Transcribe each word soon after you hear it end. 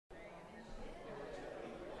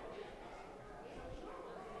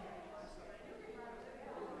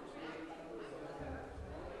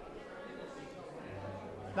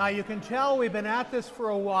Now you can tell we've been at this for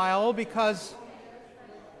a while because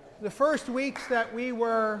the first weeks that we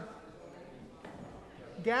were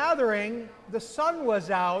gathering, the sun was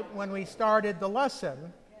out when we started the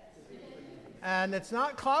lesson. And it's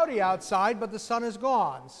not cloudy outside, but the sun is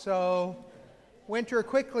gone. So winter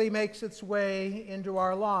quickly makes its way into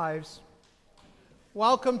our lives.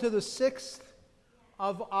 Welcome to the sixth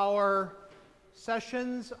of our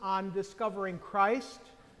sessions on discovering Christ.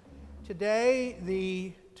 Today,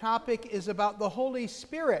 the topic is about the Holy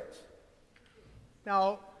Spirit.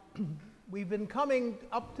 Now, we've been coming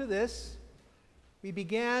up to this. We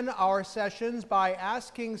began our sessions by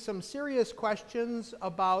asking some serious questions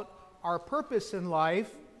about our purpose in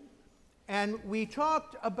life, and we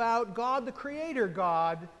talked about God, the Creator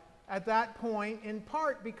God, at that point, in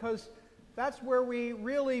part because that's where we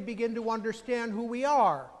really begin to understand who we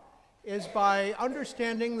are, is by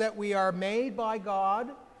understanding that we are made by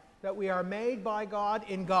God, that we are made by God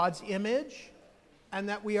in God's image, and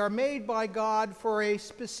that we are made by God for a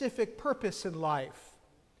specific purpose in life.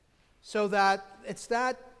 So that it's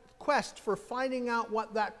that quest for finding out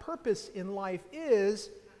what that purpose in life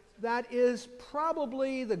is that is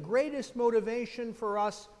probably the greatest motivation for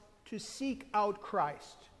us to seek out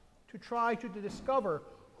Christ, to try to discover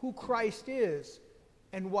who Christ is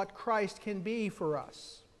and what Christ can be for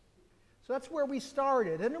us. So that's where we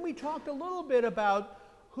started. And then we talked a little bit about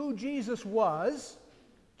who Jesus was,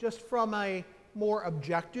 just from a more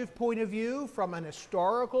objective point of view, from an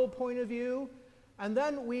historical point of view. And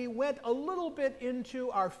then we went a little bit into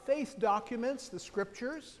our faith documents, the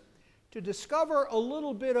scriptures, to discover a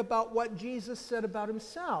little bit about what Jesus said about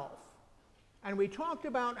himself. And we talked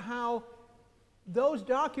about how those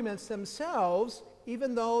documents themselves,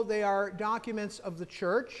 even though they are documents of the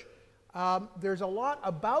church, there's a lot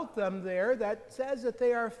about them there that says that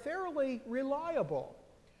they are fairly reliable.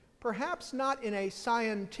 Perhaps not in a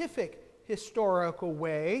scientific, historical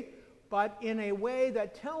way, but in a way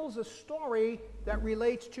that tells a story that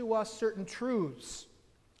relates to us certain truths.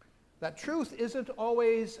 That truth isn't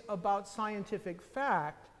always about scientific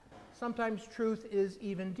fact. Sometimes truth is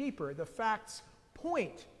even deeper. The facts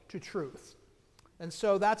point to truth. And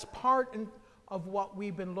so that's part of what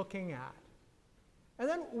we've been looking at. And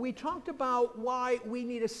then we talked about why we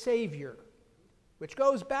need a Savior, which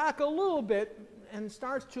goes back a little bit and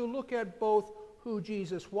starts to look at both who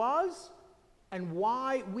Jesus was and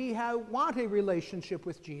why we want a relationship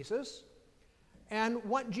with Jesus, and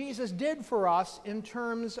what Jesus did for us in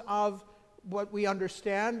terms of what we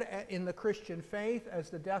understand in the Christian faith as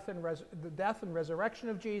the death and resurrection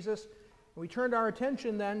of Jesus. We turned our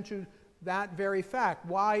attention then to that very fact.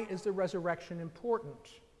 Why is the resurrection important?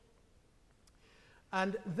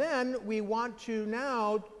 And then we want to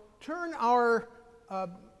now turn our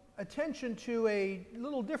attention to a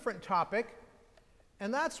little different topic,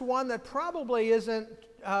 and that's one that probably isn't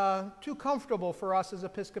too comfortable for us as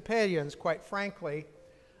Episcopalians, quite frankly,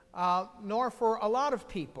 nor for a lot of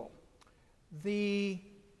people. The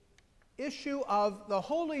issue of the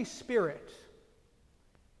Holy Spirit.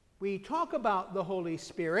 We talk about the Holy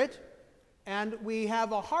Spirit, and we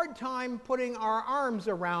have a hard time putting our arms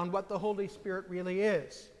around what the Holy Spirit really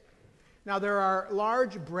is. Now, there are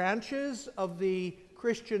large branches of the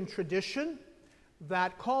Christian tradition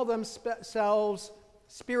that call themselves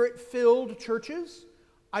Spirit-filled churches.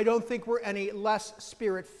 I don't think we're any less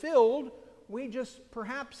Spirit-filled. We just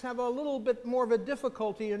perhaps have a little bit more of a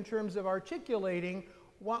difficulty in terms of articulating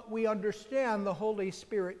what we understand the Holy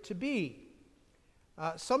Spirit to be.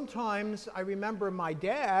 Sometimes I remember my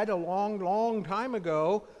dad, a long, long time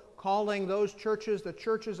ago, calling those churches the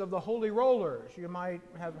churches of the Holy Rollers. You might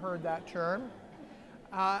have heard that term.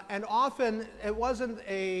 And often it wasn't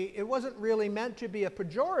really meant to be a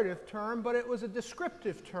pejorative term, but it was a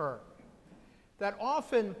descriptive term. That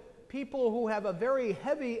often people who have a very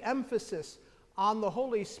heavy emphasis on the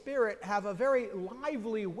Holy Spirit have a very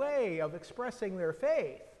lively way of expressing their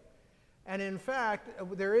faith. And in fact,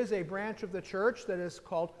 there is a branch of the church that is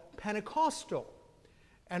called Pentecostal.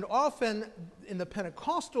 And often in the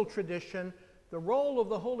Pentecostal tradition, the role of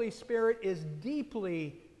the Holy Spirit is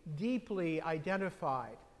deeply, deeply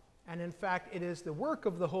identified. And in fact, it is the work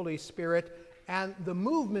of the Holy Spirit and the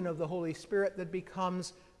movement of the Holy Spirit that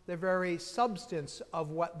becomes the very substance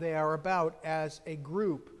of what they are about as a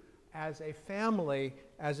group, as a family,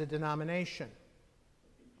 as a denomination.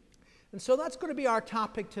 And so that's going to be our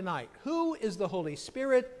topic tonight. Who is the Holy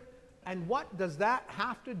Spirit, and what does that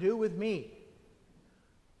have to do with me?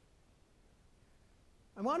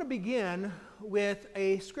 I want to begin with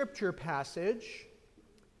a scripture passage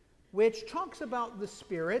which talks about the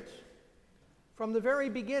Spirit from the very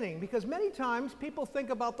beginning, because many times people think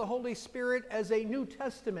about the Holy Spirit as a New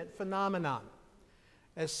Testament phenomenon,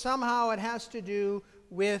 as somehow it has to do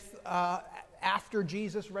with after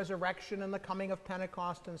Jesus' resurrection and the coming of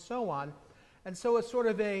Pentecost and so on. And so it's sort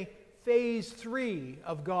of a phase 3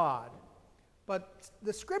 of God. But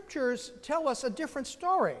the Scriptures tell us a different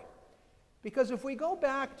story. Because if we go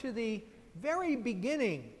back to the very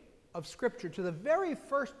beginning of Scripture, to the very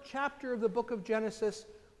first chapter of the book of Genesis,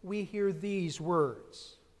 we hear these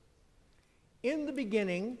words. In the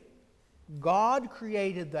beginning, God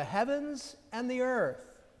created the heavens and the earth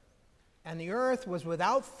was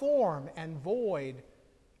without form and void,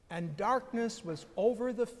 and darkness was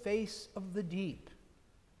over the face of the deep.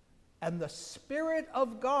 And the Spirit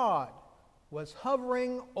of God was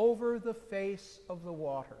hovering over the face of the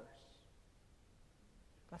waters.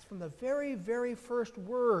 That's from the very, very first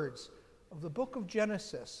words of the book of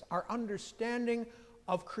Genesis, our understanding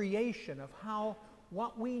of creation, of how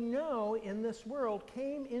what we know in this world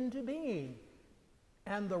came into being.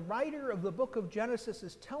 And the writer of the book of Genesis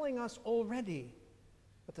is telling us already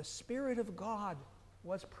that the Spirit of God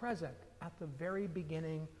was present at the very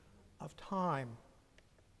beginning of time.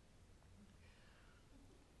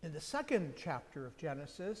 In the second chapter of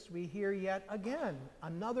Genesis, we hear yet again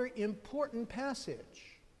another important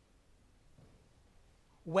passage.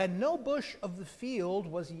 When no bush of the field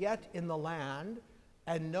was yet in the land,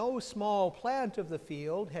 and no small plant of the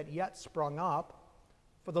field had yet sprung up,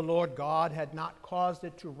 for the Lord God had not caused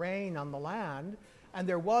it to rain on the land, and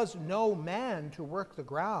there was no man to work the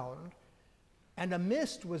ground, and a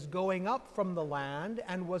mist was going up from the land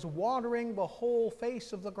and was watering the whole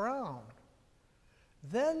face of the ground.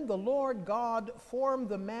 Then the Lord God formed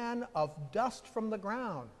the man of dust from the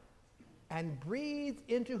ground, and breathed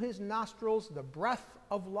into his nostrils the breath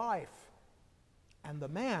of life, and the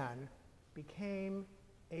man became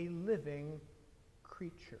a living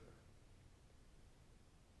creature.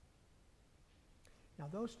 Now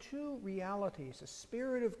those two realities, the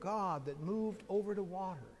Spirit of God that moved over the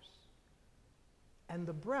waters, and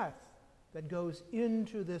the breath that goes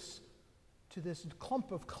into this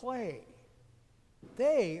clump of clay,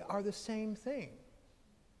 they are the same thing.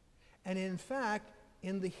 And in fact,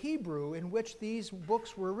 in the Hebrew in which these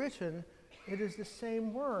books were written, it is the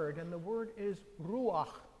same word, and the word is ruach.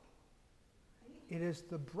 It is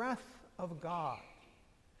the breath of God.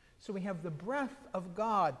 So we have the breath of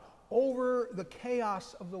God over the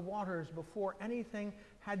chaos of the waters before anything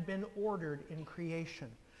had been ordered in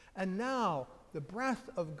creation. And now the breath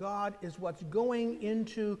of God is what's going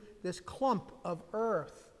into this clump of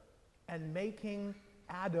earth and making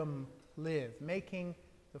Adam live, making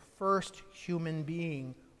the first human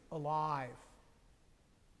being alive.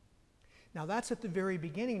 Now that's at the very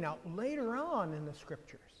beginning. Now later on in the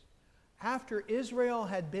Scriptures, after Israel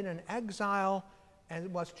had been in exile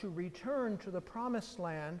and was to return to the promised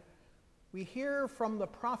land, we hear from the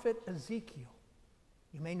prophet Ezekiel.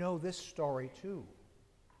 You may know this story too.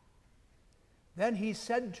 Then he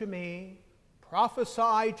said to me,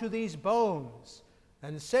 prophesy to these bones,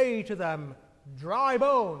 and say to them, dry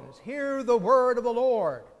bones, hear the word of the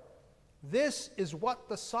Lord. This is what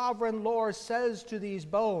the sovereign Lord says to these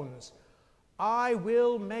bones. I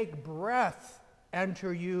will make breath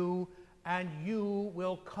enter you, and you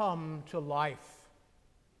will come to life.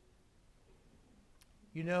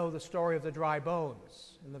 You know the story of the dry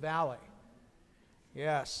bones in the valley.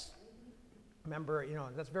 Yes. Remember,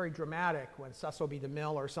 that's very dramatic when Cecil B.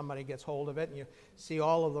 DeMille or somebody gets hold of it and you see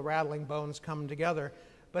all of the rattling bones come together.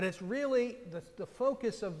 But it's really, the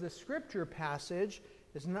focus of the Scripture passage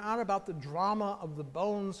is not about the drama of the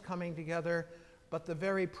bones coming together, but the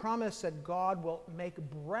very promise that God will make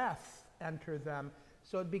breath enter them.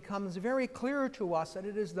 So it becomes very clear to us that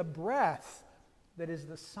it is the breath that is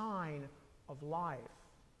the sign of life,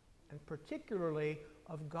 and particularly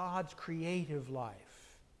of God's creative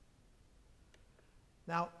life.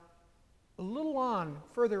 Now, a little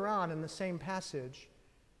further on in the same passage,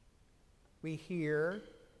 we hear,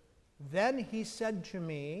 then he said to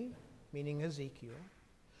me, meaning Ezekiel,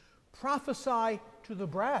 prophesy to the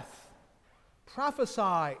breath.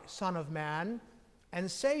 Prophesy, Son of Man, and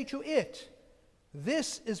say to it,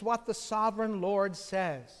 this is what the sovereign Lord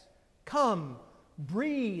says. Come,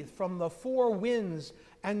 breathe from the four winds,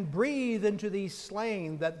 and breathe into these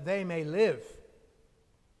slain, that they may live.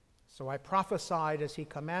 So I prophesied as he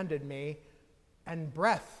commanded me, and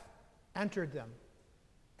breath entered them,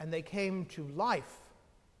 and they came to life,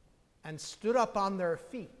 and stood up on their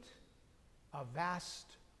feet, a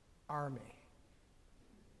vast army.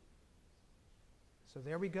 So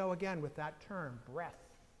there we go again with that term, breath.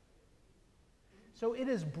 So it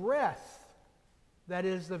is breath that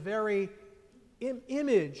is the very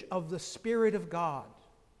image of the Spirit of God.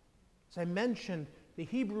 As I mentioned, the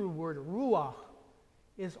Hebrew word ruach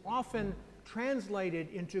is often translated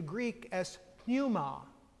into Greek as pneuma.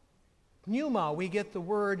 Pneuma, we get the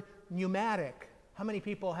word pneumatic. How many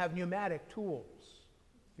people have pneumatic tools?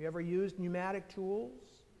 Have you ever used pneumatic tools?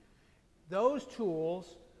 Those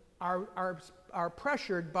tools are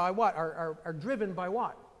pressured by what? Are driven by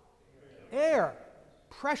what? Air.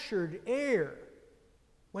 Pressured air.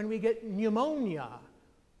 When we get pneumonia,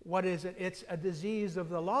 what is it? It's a disease of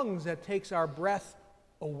the lungs that takes our breath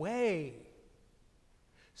away.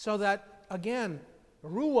 So that, again,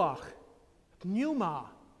 ruach, pneuma,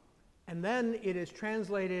 and then it is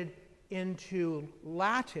translated into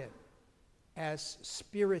Latin as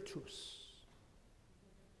spiritus.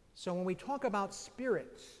 So when we talk about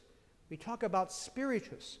spirits, we talk about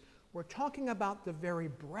spiritus. We're talking about the very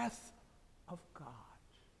breath of God.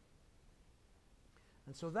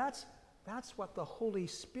 And so that's what the Holy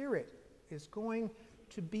Spirit is going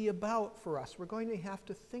to be about for us. We're going to have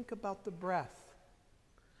to think about the breath.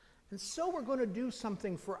 And so we're going to do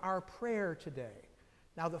something for our prayer today.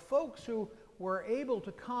 Now, the folks who were able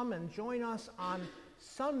to come and join us on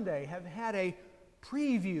Sunday have had a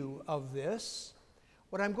preview of this.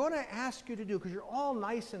 What I'm going to ask you to do, because you're all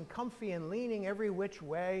nice and comfy and leaning every which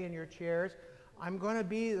way in your chairs, I'm going to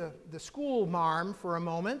be the school marm for a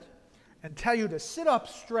moment and tell you to sit up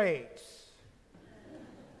straight.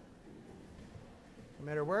 No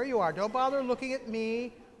matter where you are, don't bother looking at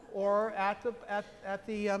me or at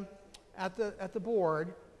the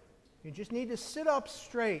board. You just need to sit up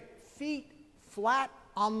straight, feet flat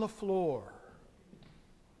on the floor.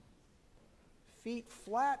 Feet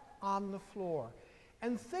flat on the floor.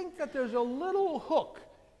 And think that there's a little hook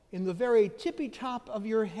in the very tippy top of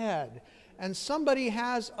your head, and somebody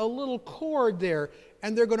has a little cord there,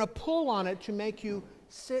 and they're going to pull on it to make you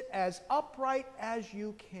sit as upright as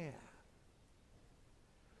you can.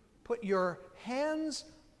 Put your hands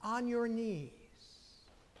on your knees.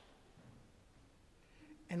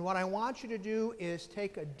 And what I want you to do is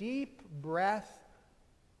take a deep breath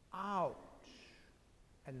out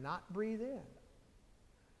and not breathe in.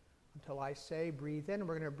 Until I say breathe in,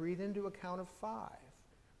 we're going to breathe into a count of 5.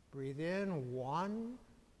 Breathe in 1,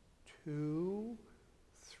 2,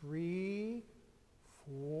 3,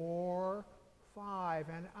 4, 5,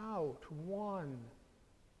 and out 1,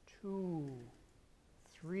 2,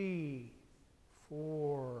 3,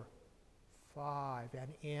 4, 5,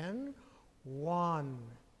 and in 1,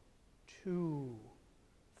 2,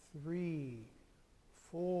 3,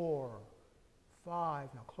 4, 5.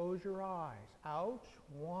 Now close your eyes. Out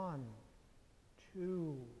 1,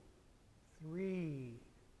 2, 3,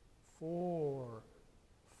 4,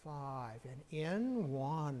 5, and in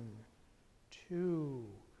 1, 2,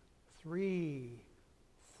 3,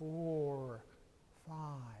 4, 5,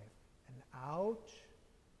 and out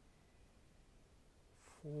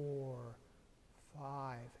 4,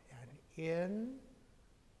 5, and in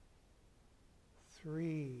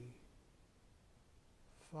 3,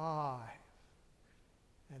 5,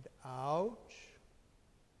 and out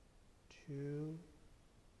 2,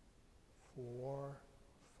 4,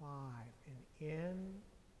 5, and in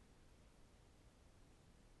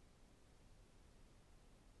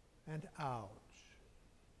and out.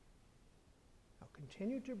 Now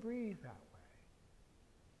continue to breathe that way.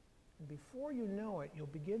 And before you know it, you'll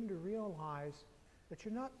begin to realize that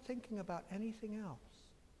you're not thinking about anything else.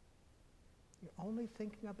 You're only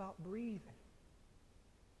thinking about breathing.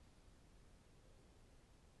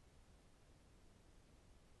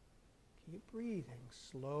 Keep breathing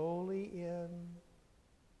slowly in,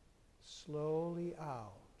 slowly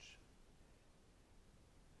out.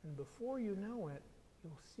 And before you know it,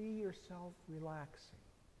 you'll see yourself relaxing.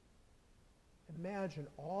 Imagine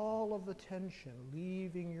all of the tension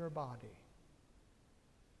leaving your body.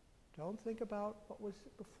 Don't think about what was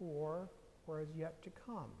before or is yet to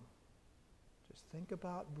come. Just think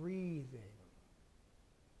about breathing,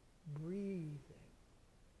 breathing,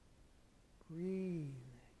 breathing.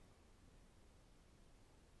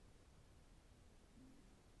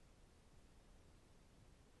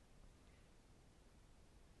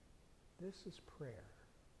 This is prayer.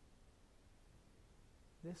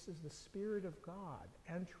 This is the Spirit of God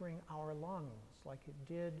entering our lungs like it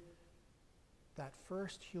did that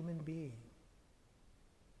first human being,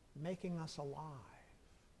 making us alive.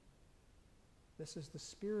 This is the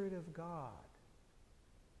Spirit of God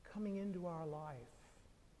coming into our life,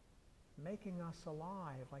 making us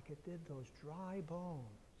alive like it did those dry bones.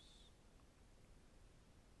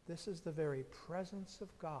 This is the very presence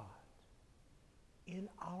of God in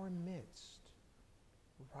our midst,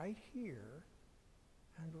 right here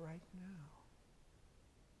and right now.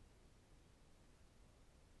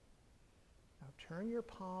 turn your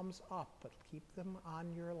palms up, but keep them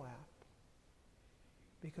on your lap.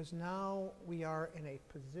 Because now we are in a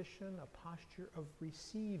position, a posture of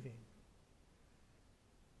receiving.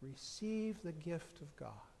 Receive the gift of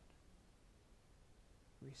God.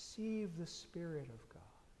 Receive the Spirit of God.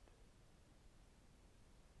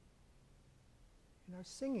 And our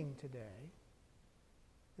singing today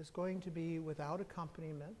is going to be without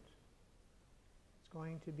accompaniment. It's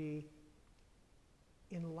going to be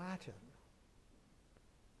in Latin,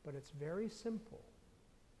 but it's very simple.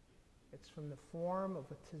 It's from the form of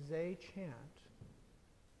a Taizé chant.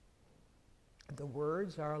 The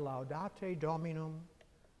words are Laudate Dominum,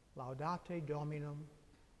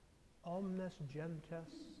 omnes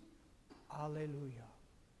gentes, Alleluia.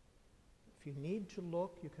 If you need to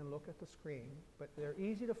look, you can look at the screen, but they're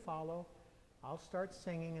easy to follow. I'll start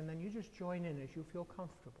singing, and then you just join in as you feel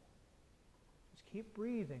comfortable. Just keep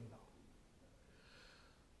breathing,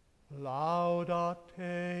 though.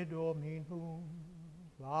 Laudate Dominum,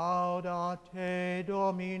 laudate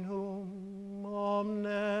Dominum,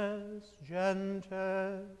 omnes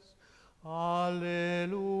gentes,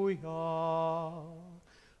 Alleluia.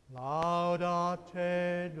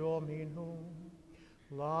 Laudate Dominum,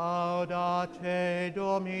 laudate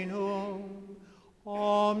Dominum,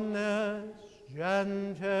 omnes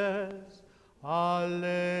gentes,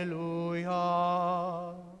 Alleluia.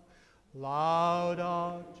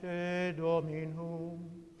 Laudate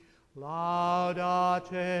Dominum,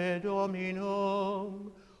 laudate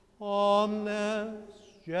Dominum, omnes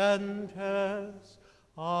gentes,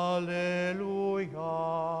 Alleluia.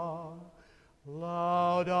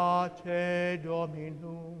 Laudate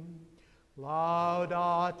Dominum,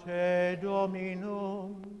 laudate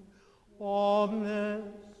Dominum,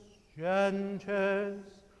 omnes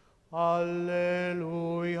gentes,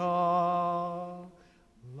 Alleluia.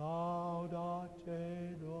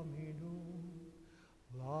 Laudate Dominum,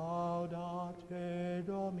 laudate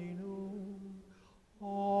Dominum,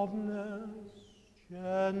 omnes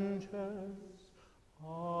gentes,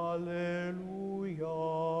 Alleluia.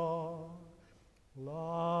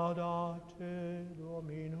 Laudate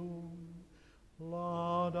Dominum,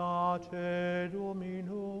 laudate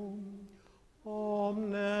Dominum,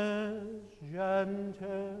 omnes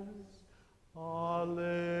gentes,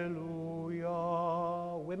 Alleluia.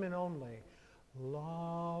 Women only.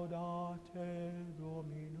 Laudate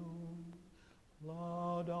Dominum,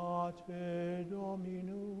 laudate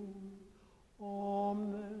Dominum,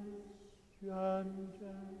 omnes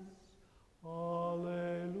gentes,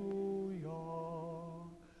 Alleluia.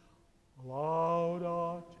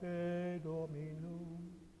 Laudate Dominum,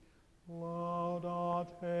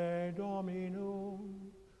 laudate Dominum,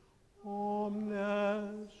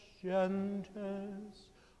 omnes gentes,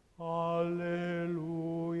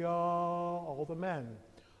 Alleluia. All the men.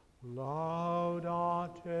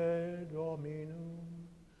 Laudate Dominum,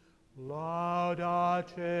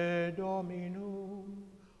 laudate Dominum,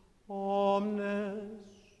 omnes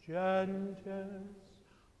gentes,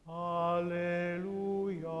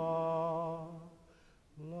 Alleluia.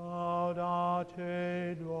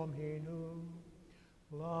 Laudate Dominum,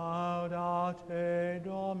 laudate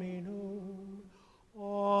Dominum,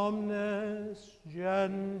 omnes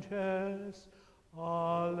gentes,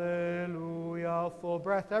 Alleluia. Full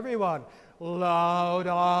breath, everyone.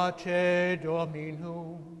 Laudate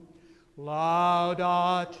Dominum,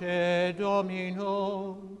 laudate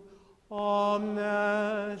Dominum,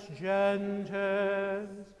 omnes gentes,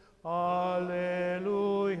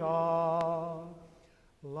 Alleluia.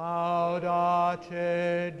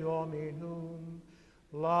 Laudate Dominum,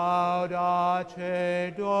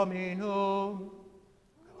 laudate Dominum,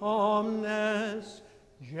 omnes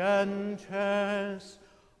gentes,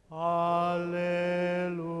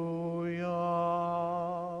 Alleluia.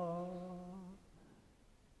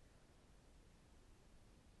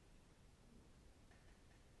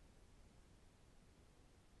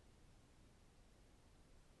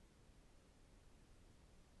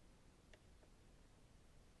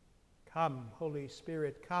 Come, Holy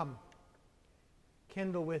Spirit, come.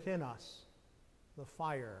 Kindle within us the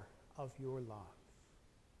fire of your love.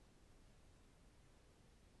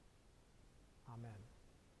 Amen.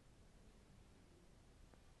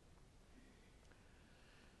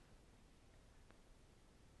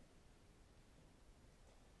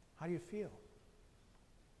 How do you feel?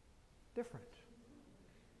 Different.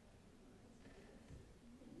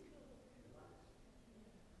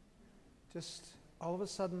 Just all of a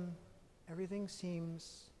sudden, everything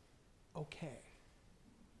seems okay.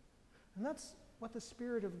 And that's what the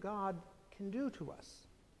Spirit of God can do to us.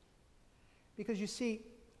 Because you see,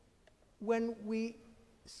 when we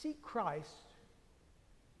seek Christ,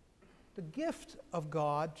 the gift of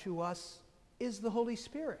God to us is the Holy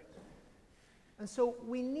Spirit. And so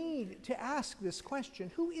we need to ask this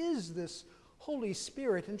question, who is this Holy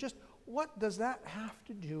Spirit, and just what does that have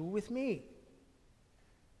to do with me?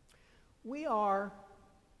 We are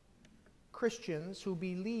Christians who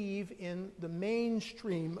believe in the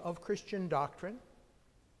mainstream of Christian doctrine,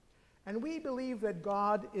 and we believe that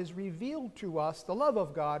God is revealed to us, the love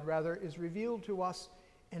of God, rather, is revealed to us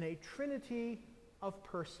in a trinity of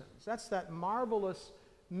persons. That's that marvelous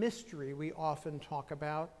mystery we often talk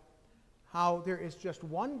about, how there is just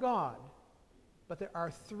one God, but there are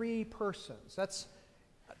three persons.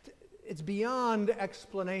 It's beyond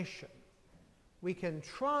explanation. We can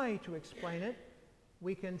try to explain it.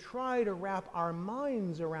 We can try to wrap our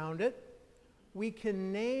minds around it. We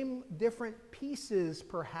can name different pieces,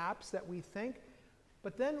 perhaps, that we think,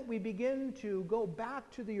 but then we begin to go back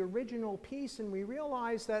to the original piece, and we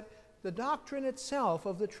realize that the doctrine itself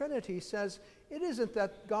of the Trinity says it isn't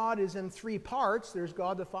that God is in three parts. There's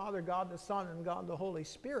God the Father, God the Son, and God the Holy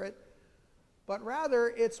Spirit, but rather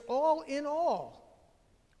it's all in all.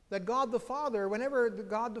 That God the Father, whenever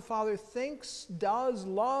God the Father thinks, does,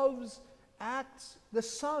 loves, acts, the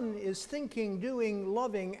Son is thinking, doing,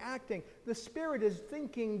 loving, acting. The Spirit is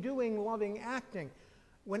thinking, doing, loving, acting.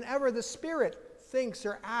 Whenever the Spirit thinks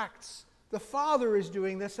or acts, the Father is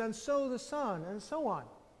doing this, and so the Son, and so on.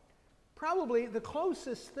 Probably the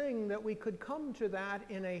closest thing that we could come to that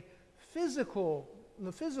in the physical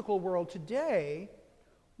world today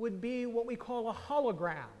would be what we call a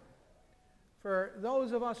hologram. For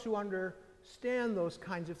those of us who understand those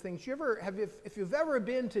kinds of things, if you've ever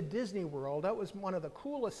been to Disney World, that was one of the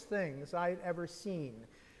coolest things I'd ever seen,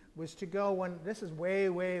 was to go when, this is way,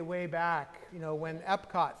 way, way back, when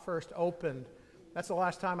Epcot first opened. That's the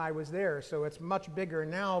last time I was there, so it's much bigger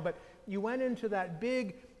now, but you went into that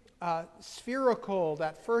big spherical,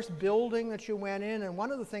 that first building that you went in, and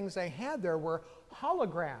one of the things they had there were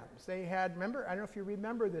holograms. They had, remember, I don't know if you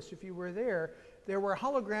remember this, if you were there were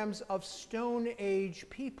holograms of Stone Age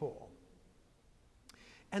people.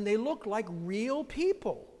 And they looked like real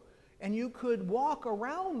people. And you could walk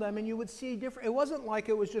around them and you would see different, it wasn't like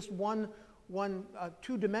it was just one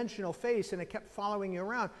two-dimensional face and it kept following you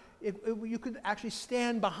around. You could actually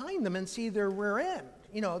stand behind them and see their rear end,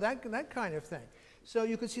 that kind of thing. So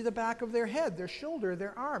you could see the back of their head, their shoulder,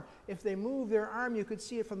 their arm. If they moved their arm, you could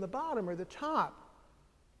see it from the bottom or the top.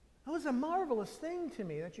 That was a marvelous thing to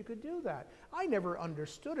me that you could do that. I never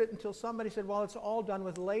understood it until somebody said, well, it's all done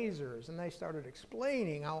with lasers, and they started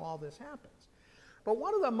explaining how all this happens. But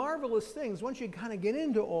one of the marvelous things, once you kind of get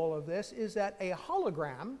into all of this, is that a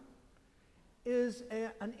hologram is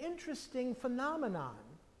an interesting phenomenon,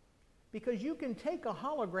 because you can take a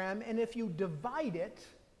hologram, and if you divide it,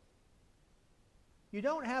 you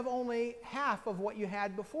don't have only half of what you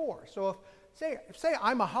had before. So if say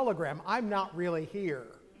I'm a hologram, I'm not really here.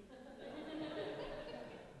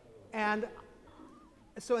 And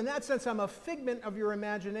so in that sense, I'm a figment of your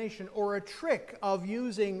imagination, or a trick of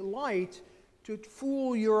using light to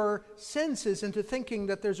fool your senses into thinking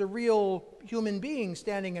that there's a real human being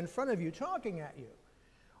standing in front of you talking at you.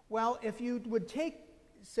 Well, if you would take,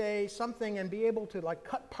 say, something and be able to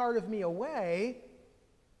cut part of me away,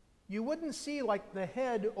 you wouldn't see the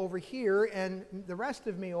head over here and the rest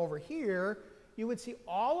of me over here. You would see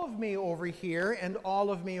all of me over here and all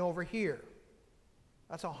of me over here.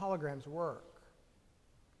 That's how holograms work.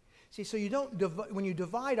 See, so you don't when you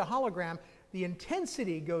divide a hologram, the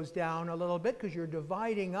intensity goes down a little bit because you're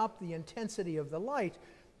dividing up the intensity of the light,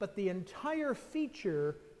 but the entire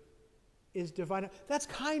feature is divided. That's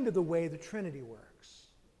kind of the way the Trinity works,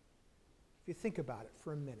 if you think about it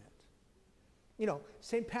for a minute.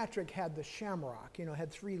 St. Patrick had the shamrock,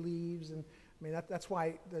 had 3 leaves, and that's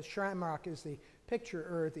why the shamrock is the picture,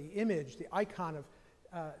 or the image, the icon of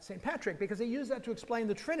St. Patrick, because they use that to explain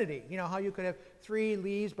the Trinity. How you could have 3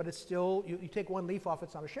 leaves, but it's still, you take one leaf off,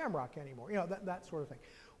 it's not a shamrock anymore. That sort of thing.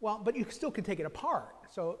 Well, but you still can take it apart,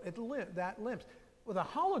 so that limps. With a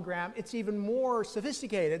hologram, it's even more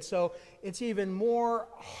sophisticated, so it's even more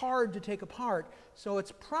hard to take apart. So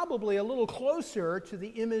it's probably a little closer to the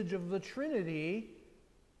image of the Trinity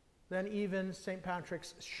than even St.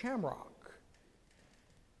 Patrick's shamrock.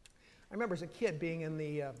 I remember as a kid being in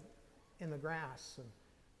the grass and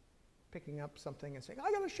picking up something and saying,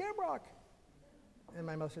 I got a shamrock. And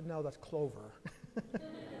my mother said, no, that's clover.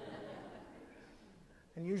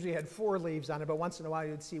 And usually it had 4 leaves on it, but once in a while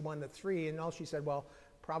you'd see one with 3, and all she said, well,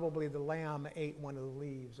 probably the lamb ate one of the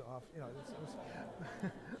leaves off. It was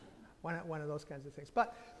one of those kinds of things.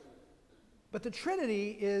 But the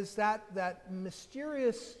Trinity is that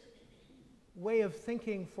mysterious way of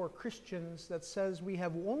thinking for Christians that says we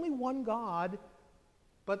have only one God,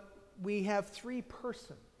 but we have three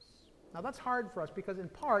persons. Now that's hard for us because in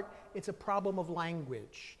part it's a problem of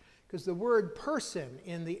language, because the word person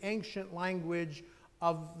in the ancient language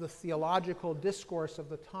of the theological discourse of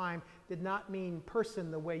the time did not mean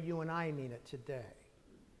person the way you and I mean it today.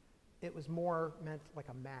 It was more meant like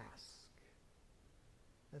a mask.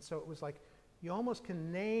 And so it was like you almost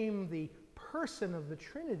can name the person of the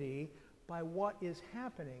Trinity by what is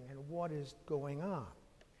happening and what is going on.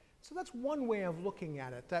 So that's one way of looking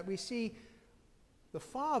at it, that we see the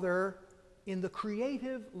Father in the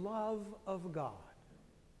creative love of God.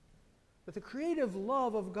 But the creative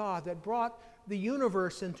love of God that brought the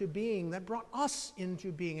universe into being, that brought us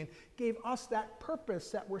into being, and gave us that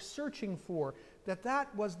purpose that we're searching for,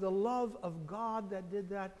 that was the love of God that did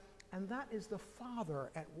that, and that is the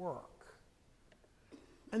Father at work.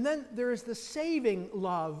 And then there is the saving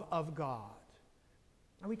love of God.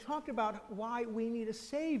 And we talked about why we need a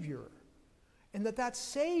Savior, and that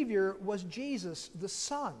Savior was Jesus, the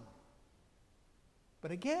Son.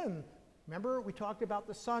 But again, remember we talked about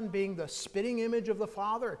the Son being the spitting image of the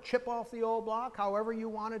Father, a chip off the old block, however you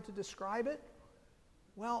wanted to describe it.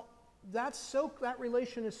 Well, that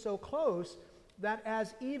relation is so close that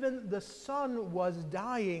as even the Son was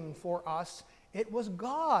dying for us, it was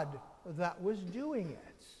God that was doing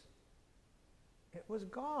it. It was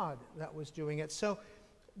God that was doing it. So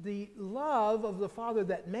the love of the Father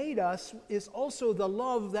that made us is also the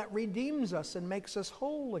love that redeems us and makes us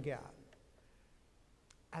whole again.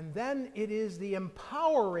 And then it is the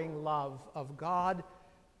empowering love of God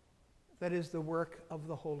that is the work of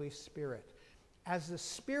the Holy Spirit. As the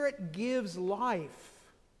Spirit gives life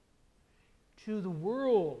to the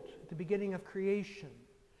world at the beginning of creation,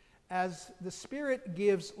 as the Spirit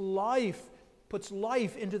gives life, puts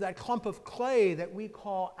life into that clump of clay that we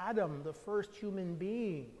call Adam, the first human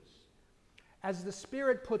beings, as the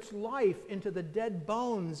Spirit puts life into the dead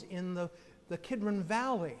bones in the Kidron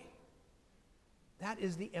Valley, that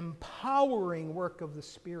is the empowering work of the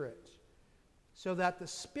Spirit, so that the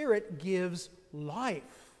Spirit gives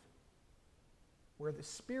life. Where the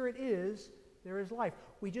Spirit is, there is life.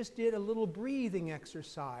 We just did a little breathing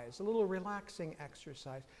exercise, a little relaxing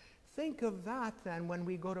exercise. Think of that then when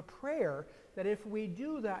we go to prayer, that if we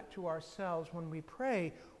do that to ourselves when we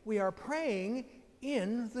pray, we are praying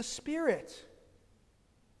in the Spirit,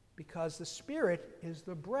 because the Spirit is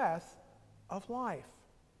the breath of life.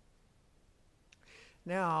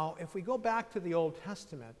 Now, if we go back to the Old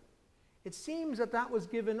Testament, it seems that was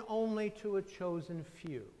given only to a chosen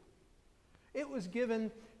few. It was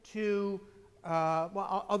given to,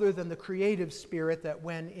 other than the creative spirit that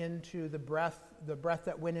went into the breath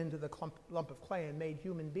that went into the lump of clay and made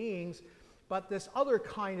human beings, but this other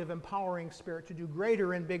kind of empowering spirit to do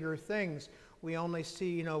greater and bigger things, we only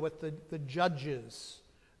see, with the judges,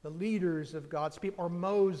 the leaders of God's people, or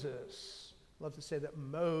Moses. I love to say that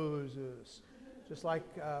Moses. Just like,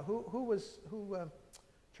 who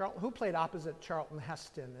played opposite Charlton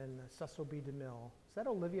Heston in Cecil B. DeMille? Is that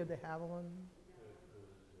Olivia de Havilland?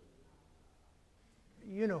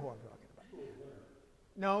 You know who I'm talking about.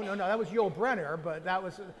 No, that was Yul Brynner,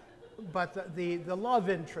 but the love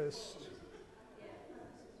interest.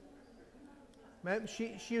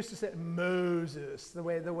 She used to say Moses, the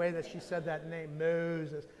way that she said that name,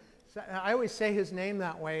 Moses. So I always say his name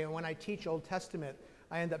that way, and when I teach Old Testament,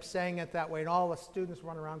 I end up saying it that way, and all the students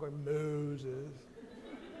run around going, Moses.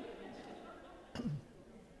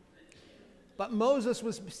 But Moses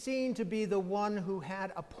was seen to be the one who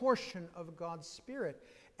had a portion of God's Spirit.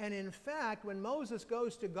 And in fact, when Moses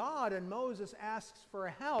goes to God and Moses asks for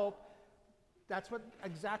help, that's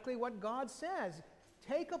exactly what God says.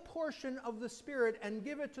 Take a portion of the Spirit and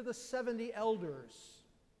give it to the 70 elders.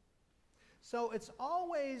 So it's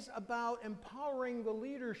always about empowering the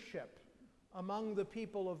leadership among the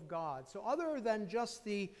people of God. So other than just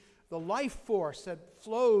the life force that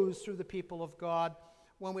flows through the people of God,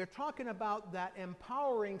 when we're talking about that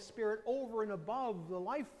empowering spirit over and above the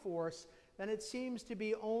life force, then it seems to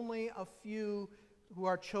be only a few who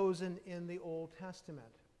are chosen in the Old Testament.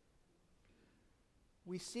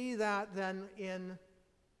 We see that then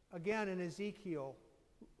again in Ezekiel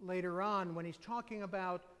later on, when he's talking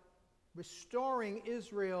about restoring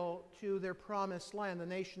Israel to their promised land, the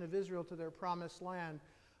nation of Israel to their promised land.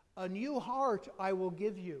 A new heart I will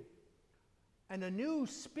give you, and a new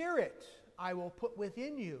spirit I will put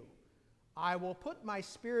within you. I will put my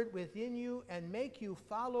spirit within you and make you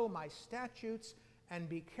follow my statutes and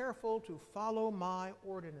be careful to follow my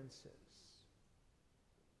ordinances.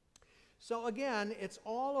 So again, it's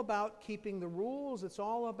all about keeping the rules. It's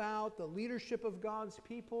all about the leadership of God's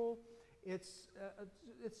people. it's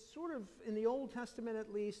sort of, in the Old Testament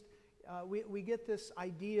at least, we get this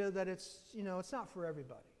idea that it's not for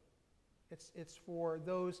everybody. It's for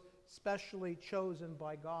those specially chosen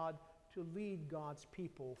by God to lead God's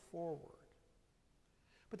people forward.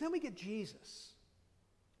 But then we get Jesus.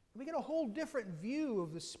 We get a whole different view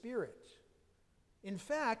of the Spirit. In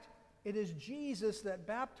fact, it is Jesus that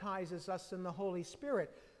baptizes us in the Holy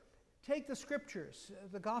Spirit. Take the Scriptures,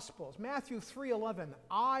 the Gospels. Matthew 3:11,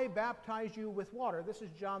 I baptize you with water. This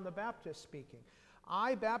is John the Baptist speaking.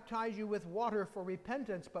 I baptize you with water for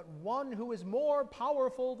repentance, but one who is more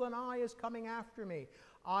powerful than I is coming after me.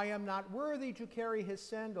 I am not worthy to carry his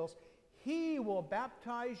sandals. He will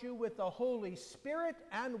baptize you with the Holy Spirit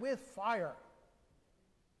and with fire.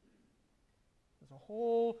 There's a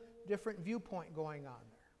whole different viewpoint going on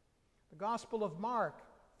there. The Gospel of Mark,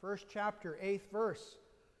 1st chapter, 8th verse.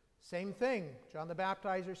 Same thing. John the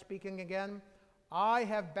Baptizer speaking again. I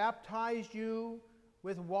have baptized you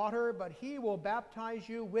with water, but he will baptize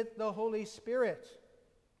you with the Holy Spirit.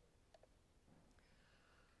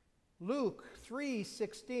 Luke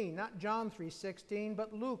 3:16, not John 3:16,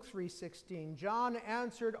 but Luke 3:16. John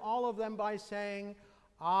answered all of them by saying,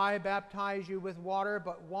 I baptize you with water,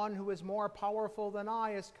 but one who is more powerful than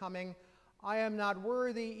I is coming. I am not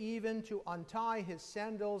worthy even to untie his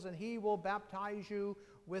sandals, and he will baptize you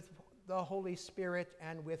with the Holy Spirit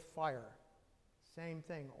and with fire. Same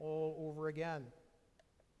thing all over again.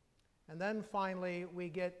 And then finally we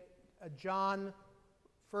get John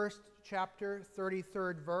 1st chapter,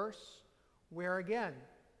 33rd verse, where again,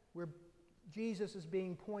 where Jesus is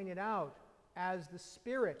being pointed out as the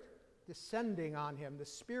Spirit descending on him, the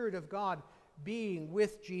Spirit of God being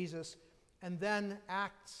with Jesus. And then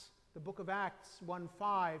Acts, the book of Acts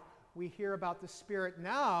 1:5, we hear about the Spirit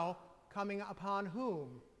now coming upon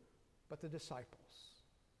whom? But the disciples.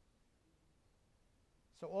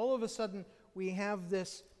 So all of a sudden we have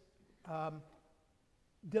this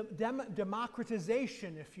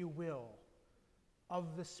democratization, if you will,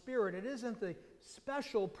 of the Spirit. It isn't the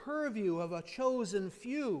special purview of a chosen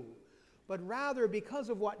few, but rather because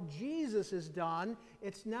of what Jesus has done,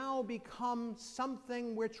 it's now become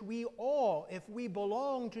something which we all, if we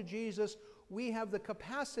belong to Jesus, we have the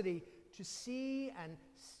capacity to see and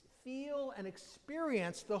feel and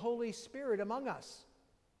experience the Holy Spirit among us.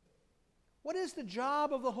 What is the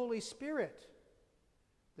job of the Holy Spirit?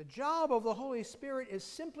 The job of the Holy Spirit is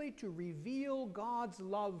simply to reveal God's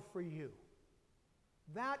love for you.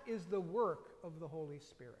 That is the work of the Holy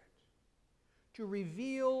Spirit. To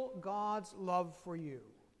reveal God's love for you.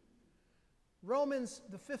 Romans,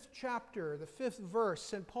 the 5th chapter, the 5th verse,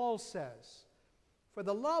 St. Paul says, For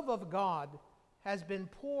the love of God has been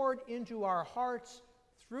poured into our hearts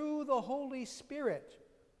through the Holy Spirit,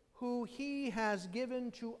 who he has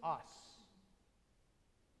given to us.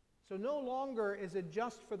 So no longer is it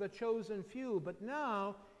just for the chosen few, but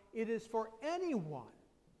now it is for anyone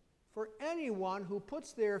who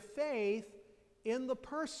puts their faith in the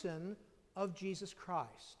person of Jesus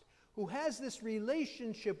Christ, who has this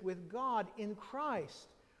relationship with God in Christ,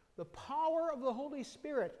 the power of the Holy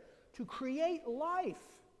Spirit to create life.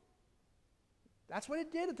 That's what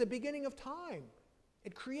it did at the beginning of time.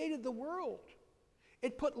 It created the world.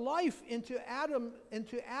 It put life into Adam's,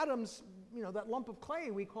 that lump of clay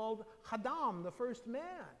we called Adam, the first man.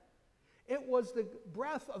 It was the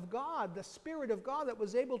breath of God, the Spirit of God, that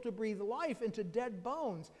was able to breathe life into dead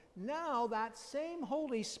bones. Now that same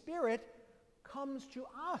Holy Spirit comes to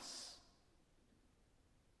us.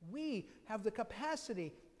 We have the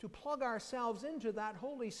capacity to plug ourselves into that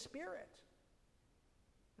Holy Spirit.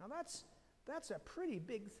 Now that's a pretty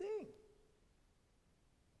big thing.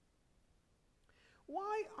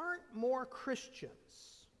 Why aren't more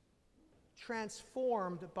Christians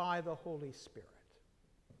transformed by the Holy Spirit?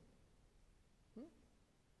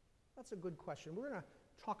 That's a good question. We're going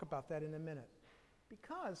to talk about that in a minute.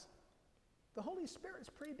 Because the Holy Spirit is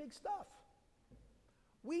pretty big stuff.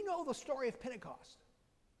 We know the story of Pentecost.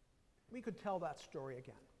 We could tell that story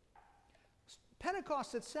again.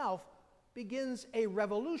 Pentecost itself begins a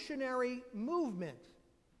revolutionary movement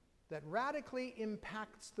that radically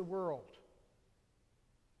impacts the world.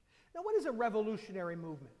 Now, what is a revolutionary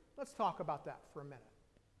movement? Let's talk about that for a minute.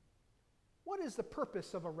 What is the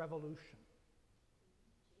purpose of a revolution?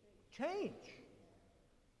 Change.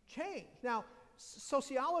 Now,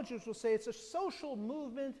 sociologists will say it's a social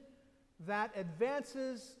movement that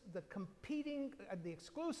advances the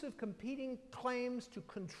exclusive competing claims to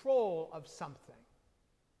control of something.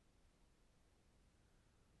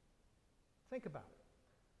 Think about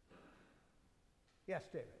it. Yes,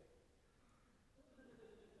 David?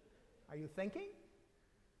 Are you thinking?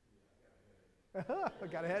 I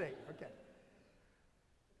got a headache. Okay.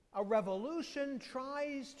 A revolution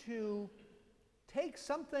tries to take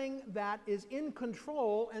something that is in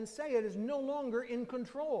control and say it is no longer in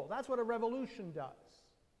control. That's what a revolution does.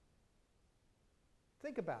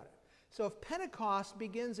 Think about it. So if Pentecost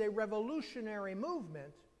begins a revolutionary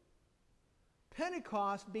movement,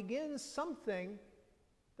 Pentecost begins something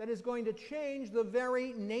that is going to change the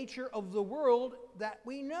very nature of the world that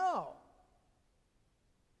we know.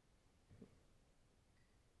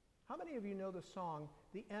 How many of you know the song,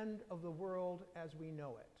 "The End of the World as We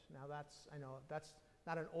Know It"? Now I know that's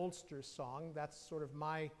not an Ulster song. That's sort of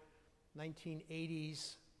my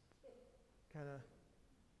 1980s kind of,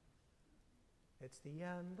 it's the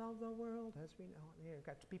end of the world as we know it. You've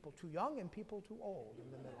got people too young and people too old in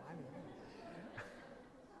the middle. I mean,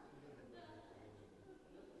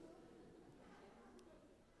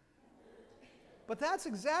 but that's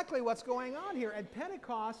exactly what's going on here. At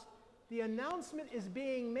Pentecost, the announcement is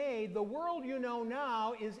being made, the world you know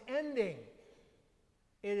now is ending.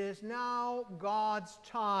 It is now God's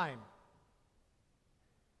time.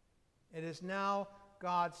 It is now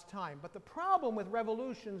God's time. But the problem with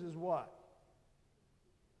revolutions is what?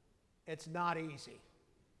 It's not easy.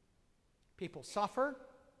 People suffer.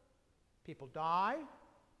 People die.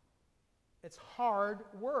 It's hard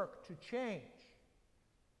work to change.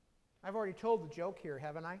 I've already told the joke here,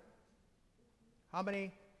 haven't I? How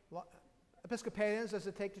many Episcopalians does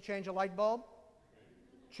it take to change a light bulb?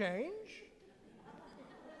 Change?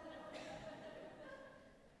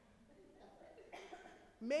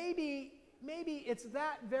 Maybe it's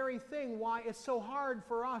that very thing why it's so hard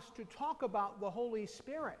for us to talk about the Holy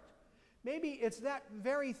Spirit. Maybe it's that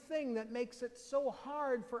very thing that makes it so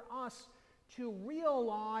hard for us to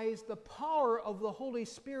realize the power of the Holy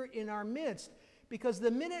Spirit in our midst. Because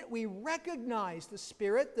the minute we recognize the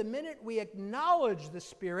Spirit, the minute we acknowledge the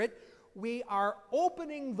Spirit, we are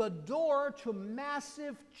opening the door to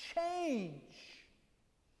massive change.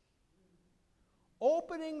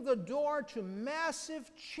 Opening the door to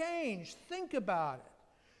massive change. Think about it.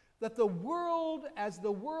 That the world, as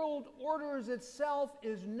the world orders itself,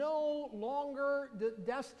 is no longer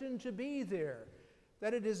destined to be there.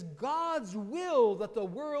 That it is God's will that the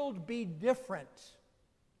world be different.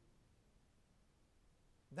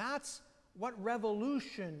 That's what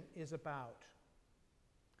revolution is about.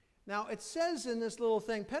 Now, it says in this little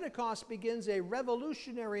thing, Pentecost begins a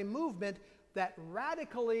revolutionary movement that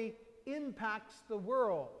radically impacts the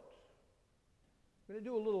world. I'm going to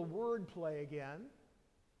do a little word play again.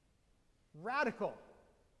 Radical.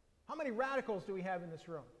 How many radicals do we have in this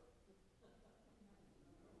room?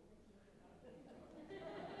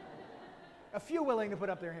 A few willing to put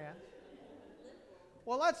up their hands.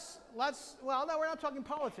 Well, well, no, we're not talking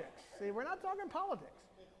politics. See, we're not talking politics.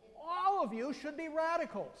 All of you should be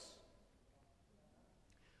radicals.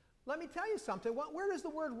 Let me tell you something. Where does the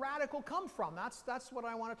word radical come from? That's what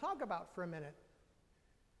I want to talk about for a minute.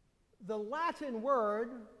 The Latin word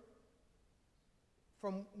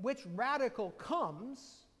from which radical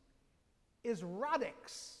comes is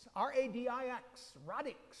radix, R-A-D-I-X,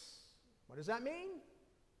 radix. What does that mean?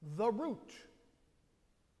 The root.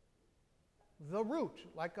 The root,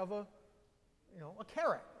 like of a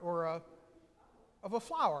carrot or of a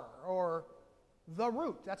flower, or the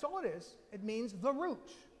root. That's all it is. It means the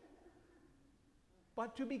root.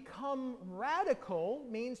 But to become radical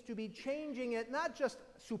means to be changing it not just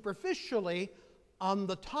superficially on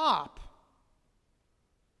the top,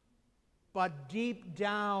 but deep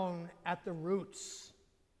down at the roots,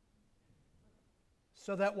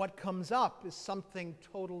 so that what comes up is something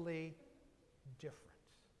totally different.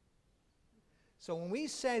 So when we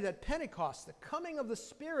say that Pentecost, the coming of the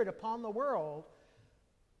Spirit upon the world,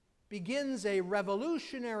 begins a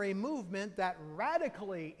revolutionary movement that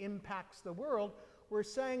radically impacts the world, we're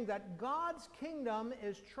saying that God's kingdom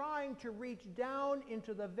is trying to reach down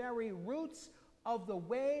into the very roots of the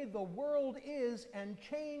way the world is and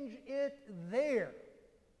change it there.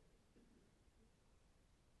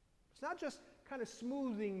 It's not just kind of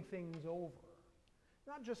smoothing things over,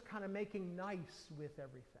 not just kind of making nice with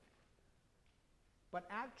everything, but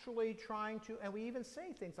actually trying to, and we even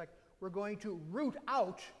say things like, we're going to root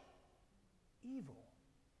out evil.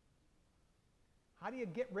 How do you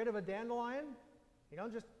get rid of a dandelion? You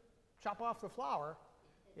don't just chop off the flower.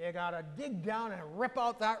 You got to dig down and rip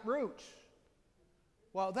out that root.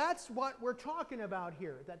 Well, that's what we're talking about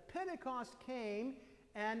here, that Pentecost came,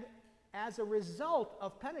 and as a result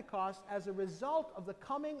of Pentecost, as a result of the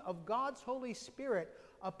coming of God's Holy Spirit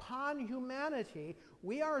upon humanity,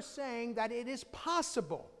 we are saying that it is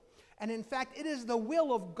possible, and in fact, it is the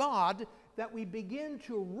will of God that we begin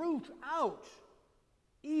to root out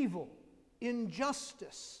evil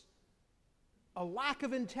injustice, a lack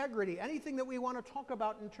of integrity, anything that we want to talk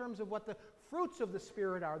about in terms of what the fruits of the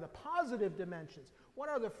Spirit are, the positive dimensions. What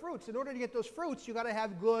are the fruits? In order to get those fruits, you've got to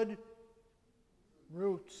have good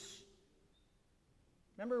roots.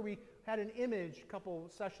 Remember, we had an image a couple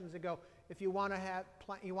sessions ago. If you want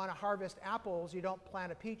to harvest apples, you don't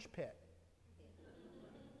plant a peach pit.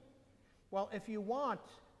 Well, if you want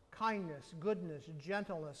kindness, goodness,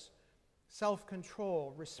 gentleness,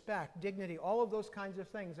 self-control, respect, dignity, all of those kinds of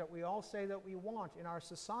things that we all say that we want in our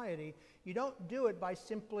society, you don't do it by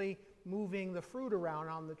simply moving the fruit around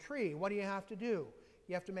on the tree. What do you have to do?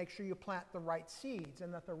 You have to make sure you plant the right seeds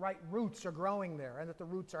and that the right roots are growing there and that the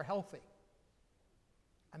roots are healthy.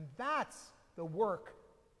 And that's the work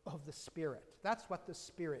of the Spirit. That's what the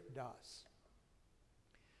Spirit does.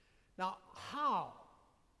 Now, how?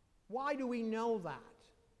 Why do we know that?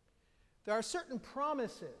 There are certain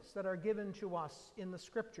promises that are given to us in the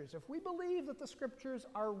Scriptures. If we believe that the Scriptures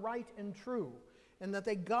are right and true, and that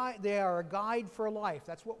they are a guide for life,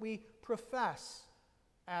 that's what we profess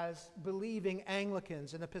as believing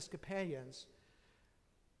Anglicans and Episcopalians,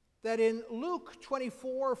 that in Luke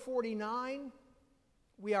 24:49,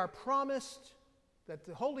 we are promised that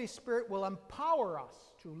the Holy Spirit will empower us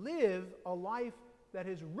to live a life that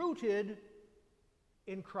is rooted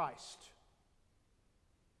in Christ.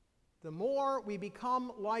 The more we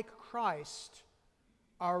become like Christ,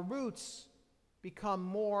 our roots become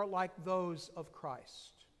more like those of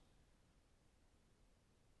Christ.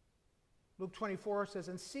 Luke 24 says,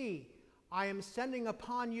 "And see, I am sending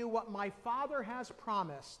upon you what my Father has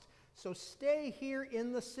promised. So stay here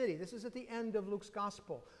in the city." This is at the end of Luke's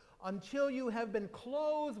Gospel. "Until you have been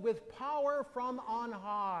clothed with power from on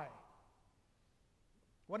high."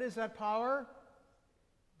 What is that power?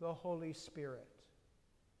 The Holy Spirit.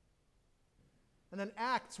 And then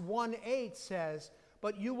Acts 1:8 says,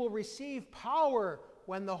 "But you will receive power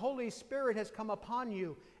when the Holy Spirit has come upon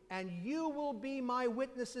you, and you will be my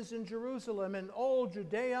witnesses in Jerusalem and all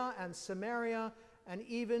Judea and Samaria and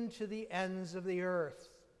even to the ends of the earth."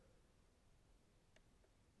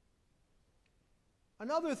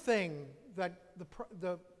 Another thing that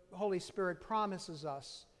the Holy Spirit promises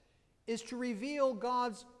us is to reveal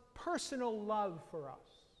God's personal love for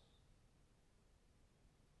us.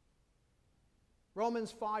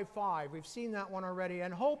 Romans 5:5, we've seen that one already.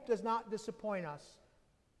 "And hope does not disappoint us,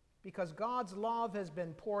 because God's love has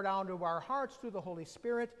been poured out into our hearts through the Holy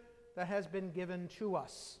Spirit that has been given to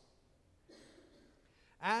us."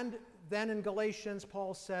 And then in Galatians,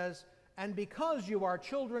 Paul says, "And because you are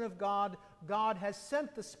children of God, God has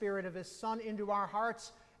sent the Spirit of His Son into our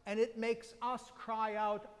hearts, and it makes us cry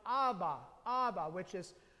out, 'Abba, Abba,'" which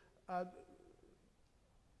is Father.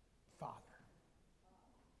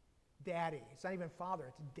 Daddy. It's not even Father,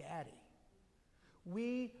 it's Daddy.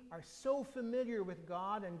 We are so familiar with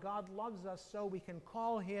God, and God loves us so we can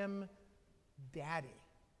call Him Daddy.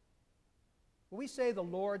 When we say the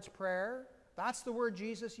Lord's Prayer, that's the word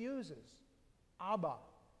Jesus uses. Abba.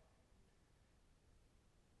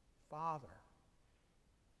 Father.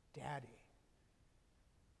 Daddy.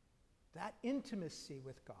 That intimacy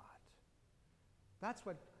with God. That's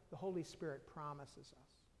what the Holy Spirit promises us.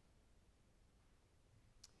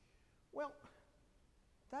 Well,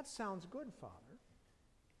 that sounds good, Father,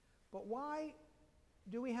 but why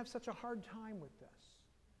do we have such a hard time with this?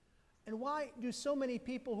 And why do so many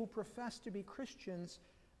people who profess to be Christians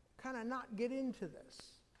kind of not get into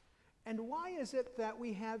this? And why is it that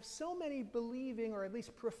we have so many believing, or at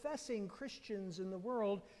least professing Christians in the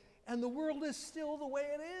world, and the world is still the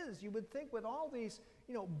way it is? You would think with all these,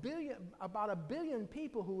 about 1 billion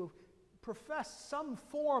people who have professed some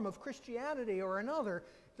form of Christianity or another,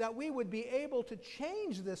 that we would be able to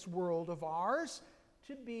change this world of ours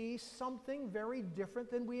to be something very different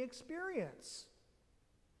than we experience.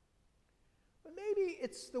 But maybe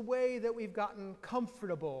it's the way that we've gotten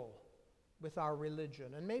comfortable with our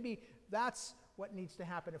religion, and maybe that's what needs to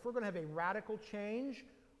happen. If we're going to have a radical change,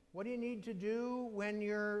 what do you need to do when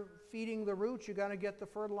you're feeding the roots? You've got to get the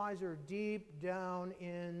fertilizer deep down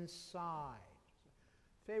inside.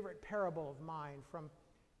 Favorite parable of mine from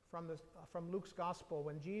Luke's Gospel,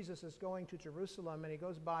 when Jesus is going to Jerusalem and he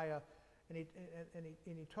goes by and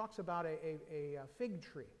he talks about a fig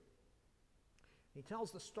tree. He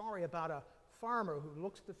tells the story about a farmer who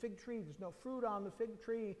looks at the fig tree. There's no fruit on the fig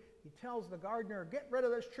tree. He tells the gardener, "Get rid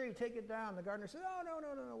of this tree, take it down." The gardener says, "Oh,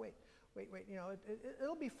 no, wait.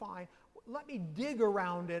 It'll be fine. Let me dig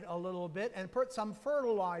around it a little bit and put some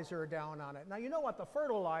fertilizer down on it." Now, you know what the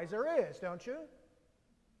fertilizer is, don't you?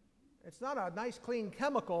 It's not a nice clean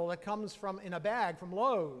chemical that comes in a bag from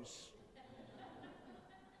Lowe's.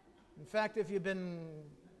 In fact, if you've been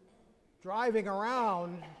driving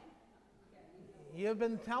around, you've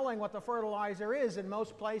been telling what the fertilizer is in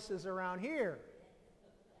most places around here.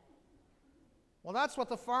 Well, that's what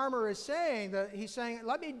the farmer is saying. He's saying,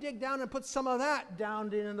 let me dig down and put some of that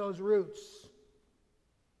down in those roots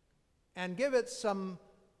and give it some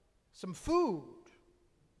food,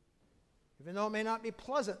 even though it may not be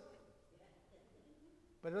pleasant.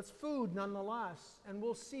 But it's food nonetheless, and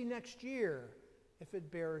we'll see next year if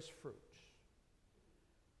it bears fruit.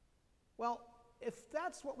 Well, if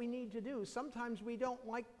that's what we need to do, sometimes we don't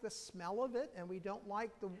like the smell of it, and we don't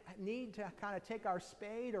like the need to kind of take our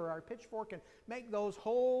spade or our pitchfork and make those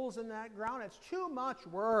holes in that ground. It's too much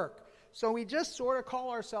work. So we just sort of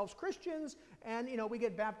call ourselves Christians, and we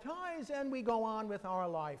get baptized, and we go on with our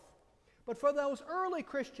life. But for those early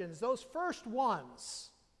Christians, those first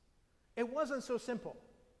ones, it wasn't so simple,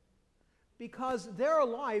 because their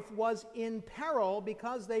life was in peril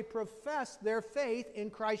because they professed their faith in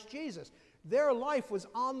Christ Jesus. Their life was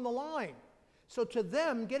on the line. So to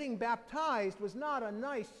them, getting baptized was not a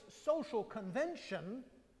nice social convention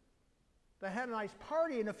that had a nice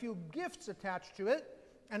party and a few gifts attached to it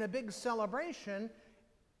and a big celebration.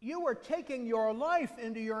 You were taking your life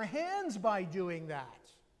into your hands by doing that.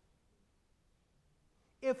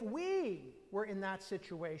 If we were in that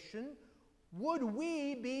situation, would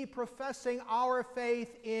we be professing our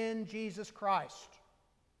faith in Jesus Christ?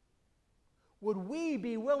 Would we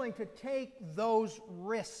be willing to take those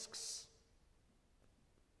risks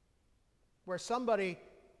where somebody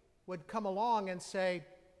would come along and say,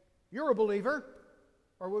 you're a believer?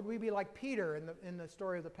 Or would we be like Peter in the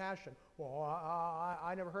story of the Passion? Well,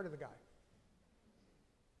 I never heard of the guy.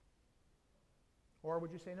 Or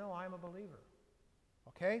would you say, no, I'm a believer?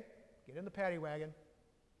 Okay, get in the paddy wagon.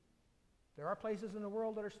 There are places in the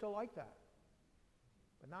world that are still like that.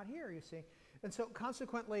 But not here, you see. And so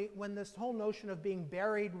consequently, when this whole notion of being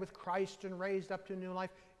buried with Christ and raised up to new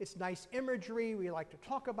life, it's nice imagery. We like to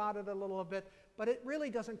talk about it a little bit, but it really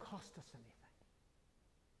doesn't cost us anything.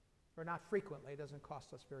 Or not frequently, it doesn't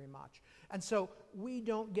cost us very much. And so we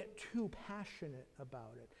don't get too passionate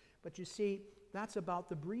about it. But you see, that's about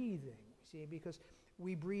the breathing, see, because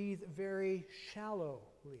we breathe very shallowly.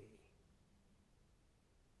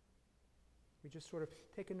 We just sort of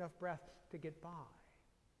take enough breath to get by,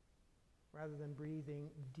 rather than breathing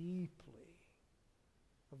deeply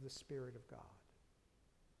of the Spirit of God.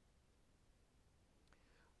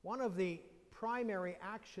 One of the primary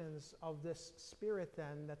actions of this Spirit,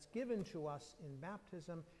 then, that's given to us in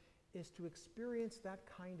baptism is to experience that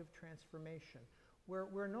kind of transformation, where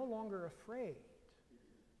we're no longer afraid,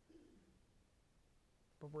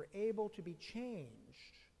 but we're able to be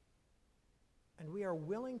changed, and we are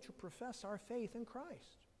willing to profess our faith in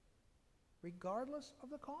Christ, regardless of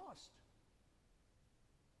the cost.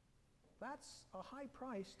 That's a high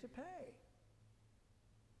price to pay.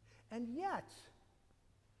 And yet,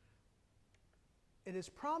 it is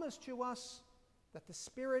promised to us that the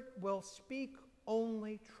Spirit will speak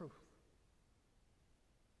only truth.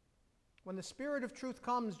 When the Spirit of truth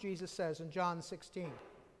comes, Jesus says in John 16,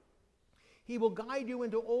 He will guide you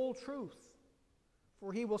into all truth,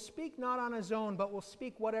 for He will speak not on His own, but will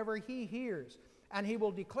speak whatever He hears, and He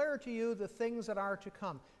will declare to you the things that are to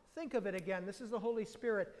come. Think of it again. This is the Holy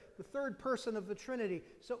Spirit, the third person of the Trinity.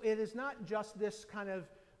 So it is not just this kind of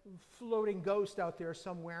floating ghost out there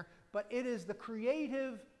somewhere, but it is the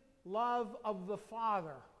creative love of the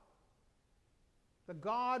Father, the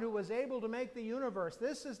God who was able to make the universe.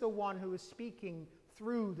 This is the one who is speaking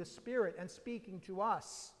through the Spirit and speaking to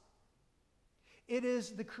us. It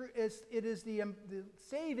is the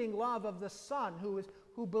saving love of the Son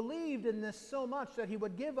who believed in this so much that He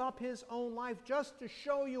would give up His own life just to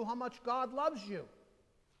show you how much God loves you.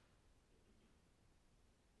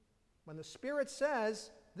 When the Spirit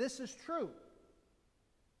says, this is true,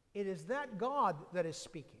 it is that God that is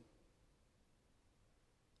speaking.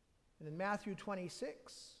 And in Matthew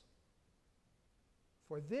 26,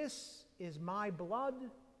 for this is my blood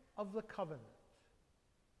of the covenant,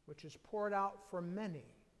 which is poured out for many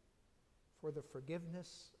for the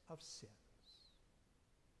forgiveness of sins.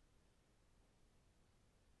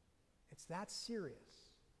 It's that serious.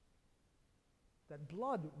 That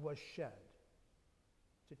blood was shed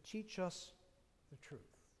to teach us the truth.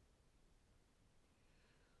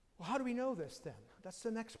 Well, how do we know this then? That's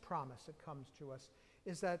the next promise that comes to us,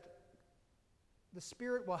 is that the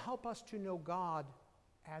Spirit will help us to know God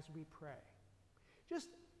as we pray. Just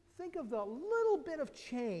think of the little bit of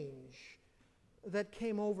change that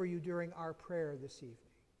came over you during our prayer this evening.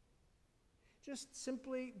 Just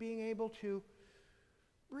simply being able to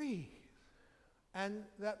breathe, and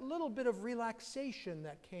that little bit of relaxation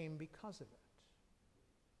that came because of it.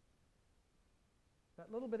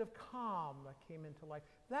 that little bit of calm that came into life,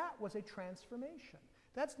 that was a transformation.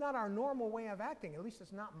 That's not our normal way of acting. At least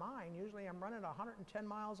it's not mine. Usually I'm running 110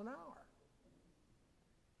 miles an hour.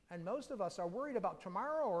 And most of us are worried about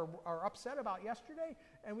tomorrow or are upset about yesterday,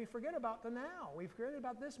 and we forget about the now. We forget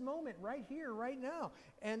about this moment right here, right now.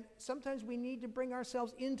 And sometimes we need to bring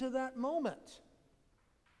ourselves into that moment.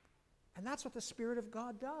 And that's what the Spirit of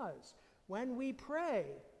God does. When we pray,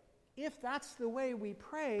 if that's the way we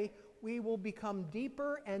pray, we will become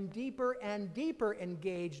deeper and deeper and deeper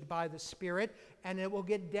engaged by the Spirit, and it will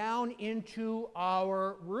get down into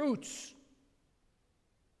our roots.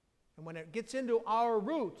 And when it gets into our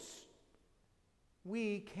roots,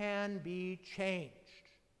 we can be changed.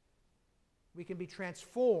 We can be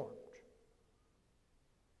transformed.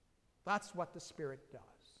 That's what the Spirit does.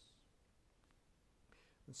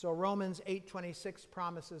 And so Romans 8:26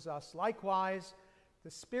 promises us, likewise, the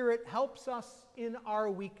Spirit helps us in our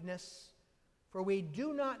weakness, for we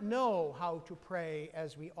do not know how to pray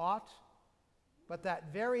as we ought, but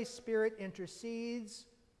that very Spirit intercedes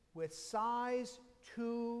with sighs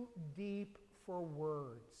too deep for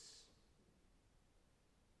words.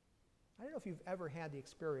 I don't know if you've ever had the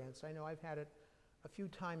experience. I know I've had it a few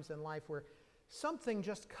times in life where something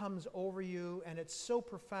just comes over you and it's so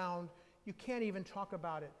profound you can't even talk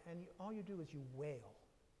about it, and all you do is you wail.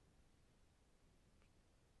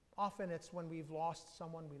 Often it's when we've lost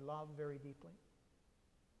someone we love very deeply.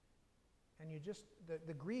 And you just,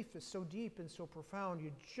 the grief is so deep and so profound,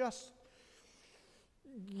 it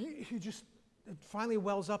finally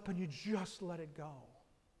wells up and you just let it go.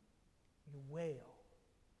 You wail.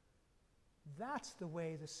 That's the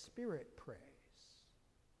way the Spirit prays.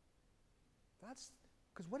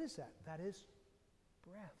 Because what is that? That is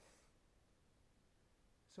breath.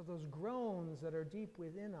 So those groans that are deep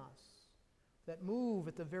within us, that move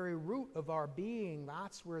at the very root of our being,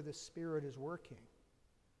 that's where the Spirit is working.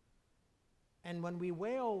 And when we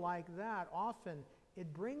wail like that, often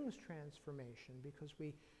it brings transformation because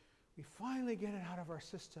we finally get it out of our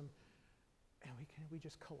system and we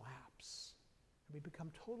just collapse. And we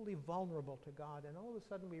become totally vulnerable to God, and all of a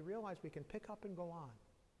sudden we realize we can pick up and go on.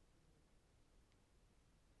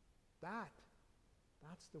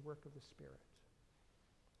 That's the work of the Spirit.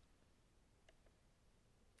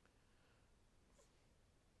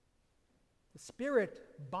 The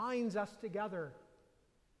Spirit binds us together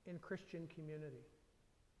in Christian community.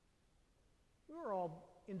 We're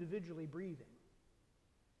all individually breathing,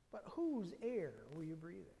 but whose air were you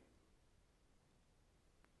breathing?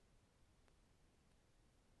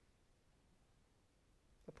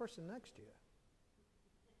 The person next to you.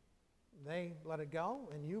 They let it go,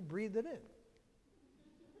 and you breathed it in.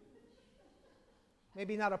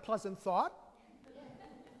 Maybe not a pleasant thought,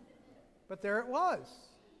 but there it was.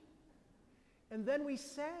 And then we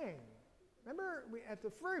sang. Remember, at the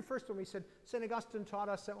very first one we said, St. Augustine taught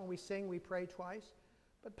us that when we sing, we pray twice.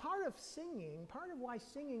 But part of why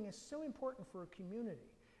singing is so important for a community,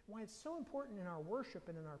 why it's so important in our worship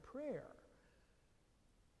and in our prayer,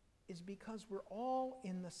 is because we're all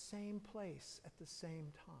in the same place at the same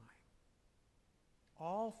time.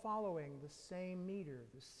 All following the same meter,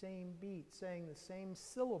 the same beat, saying the same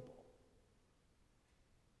syllable.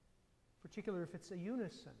 Particularly if it's a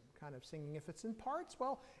unison kind of singing. If it's in parts,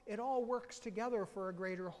 well, it all works together for a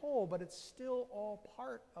greater whole, but it's still all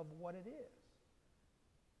part of what it is.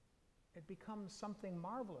 It becomes something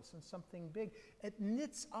marvelous and something big. It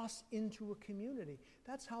knits us into a community.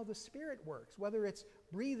 That's how the Spirit works, whether it's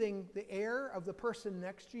breathing the air of the person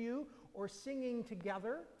next to you or singing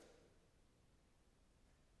together.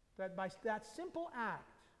 That by that simple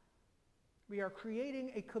act, we are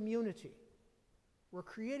creating a community. We're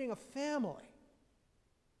creating a family.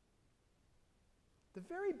 The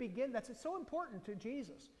very beginning, that's so important to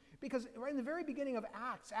Jesus, because right in the very beginning of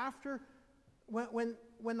Acts, after when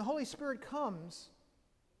the Holy Spirit comes,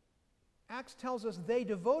 Acts tells us they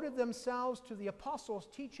devoted themselves to the apostles'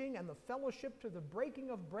 teaching and the fellowship, to the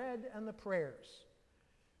breaking of bread and the prayers.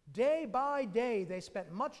 Day by day, they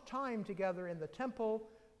spent much time together in the temple.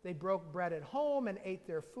 They broke bread at home and ate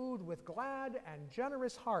their food with glad and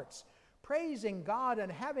generous hearts, praising God and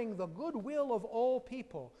having the goodwill of all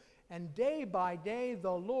people. And day by day,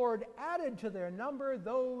 the Lord added to their number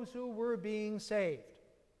those who were being saved.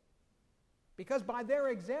 Because by their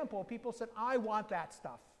example, people said, I want that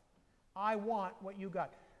stuff. I want what you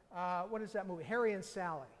got. What is that movie? Harry and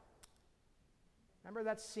Sally. Remember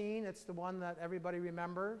that scene? It's the one that everybody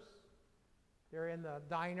remembers. They're in the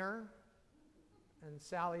diner, and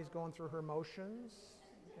Sally's going through her motions.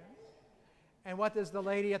 Okay. And what does the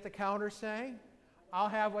lady at the counter say? I'll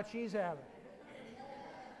have what she's having.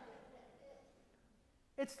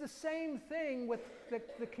 It's the same thing with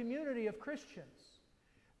the community of Christians.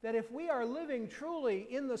 That if we are living truly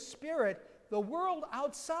in the Spirit, the world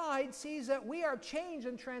outside sees that we are changed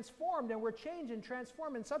and transformed, and we're changed and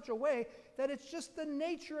transformed in such a way that it's just the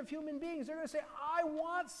nature of human beings. They're going to say, I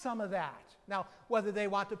want some of that. Now, whether they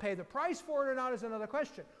want to pay the price for it or not is another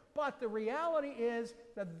question. But the reality is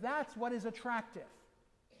that that's what is attractive.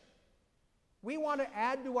 We want to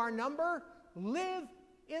add to our number, live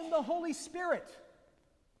in the Holy Spirit.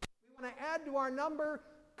 We want to add to our number,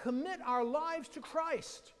 commit our lives to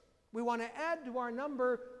Christ. We want to add to our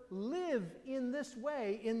number, live in this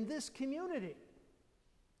way, in this community.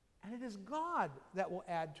 And it is God that will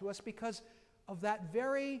add to us because of that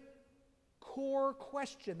very core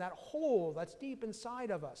question, that hole that's deep inside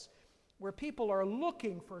of us, where people are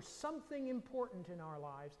looking for something important in our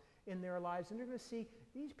lives, in their lives, and they're going to see,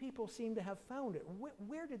 these people seem to have found it.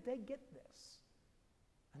 Where did they get this?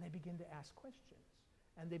 And they begin to ask questions,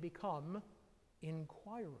 and they become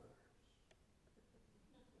inquirers.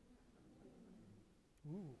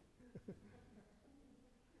 Ooh.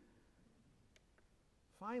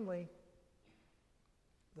 Finally,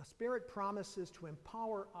 the Spirit promises to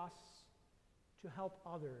empower us to help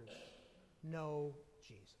others know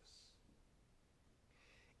Jesus.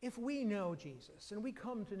 If we know Jesus, and we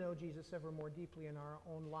come to know Jesus ever more deeply in our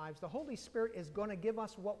own lives, the Holy Spirit is going to give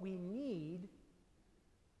us what we need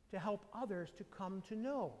to help others to come to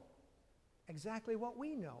know exactly what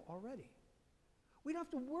we know already. We don't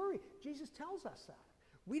have to worry. Jesus tells us that.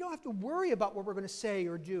 We don't have to worry about what we're going to say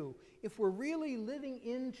or do. If we're really living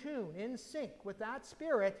in tune, in sync with that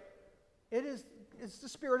Spirit, it's the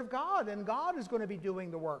Spirit of God, and God is going to be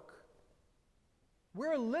doing the work.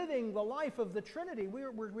 We're living the life of the Trinity.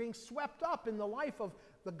 We're being swept up in the life of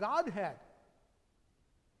the Godhead.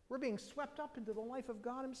 We're being swept up into the life of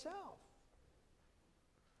God Himself.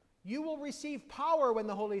 You will receive power when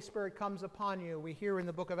the Holy Spirit comes upon you, we hear in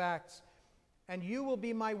the book of Acts. And you will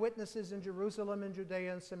be my witnesses in Jerusalem and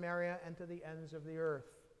Judea and Samaria and to the ends of the earth.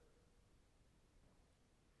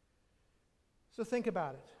 So think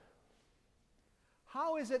about it.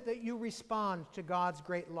 How is it that you respond to God's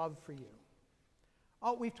great love for you?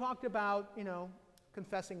 Oh, we've talked about,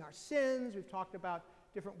 confessing our sins. We've talked about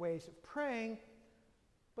different ways of praying.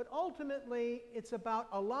 But ultimately, it's about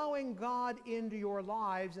allowing God into your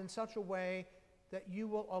lives in such a way that you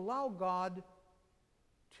will allow God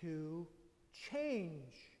to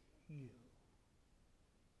change you.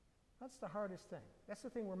 That's the hardest thing. That's the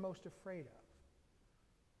thing we're most afraid of.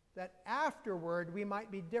 That afterward we might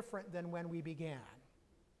be different than when we began.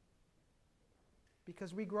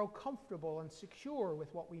 Because we grow comfortable and secure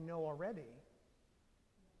with what we know already.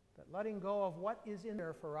 That letting go of what is in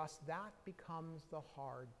there for us, that becomes the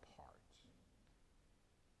hard part.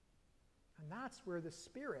 And that's where the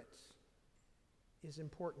Spirit is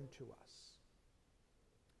important to us.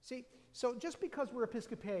 See, so just because we're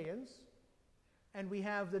Episcopalians and we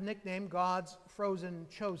have the nickname God's frozen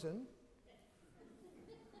chosen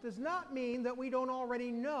does not mean that we don't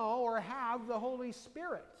already know or have the Holy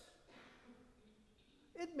Spirit.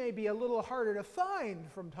 It may be a little harder to find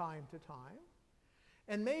from time to time,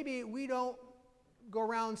 and maybe we don't go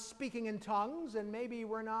around speaking in tongues, and maybe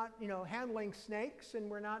we're not, handling snakes, and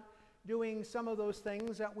we're not doing some of those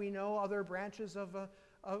things that we know other branches of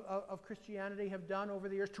Christianity have done over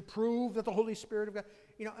the years to prove that the Holy Spirit of God,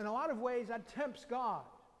 in a lot of ways that tempts God.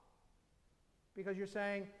 Because you're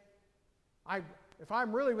saying, if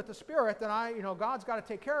I'm really with the Spirit, then God's got to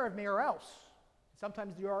take care of me or else.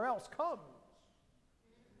 Sometimes the or else comes.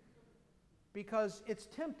 Because it's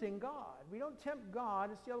tempting God. We don't tempt God,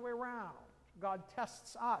 it's the other way around. God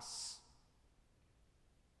tests us.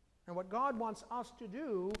 And what God wants us to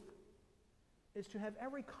do is to have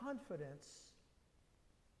every confidence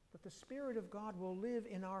that the Spirit of God will live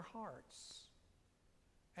in our hearts.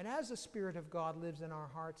 And as the Spirit of God lives in our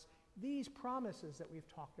hearts, these promises that we've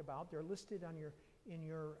talked about, they're listed on in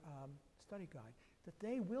your study guide, that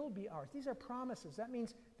they will be ours. These are promises. That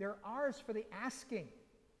means they're ours for the asking.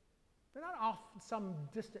 They're not off in some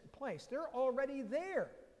distant place. They're already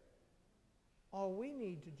there. All we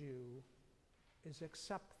need to do is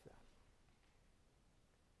accept them.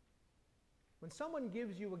 When someone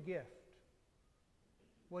gives you a gift,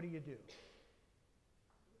 what do?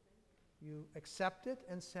 You accept it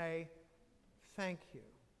and say, thank you.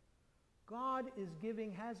 God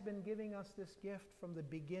has been giving us this gift from the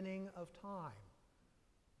beginning of time,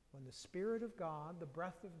 when the Spirit of God, the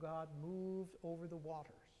breath of God, moved over the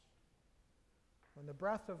waters. When the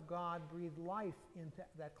breath of God breathed life into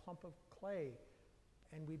that clump of clay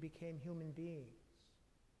and we became human beings.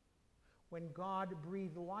 when God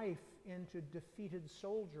breathed life into defeated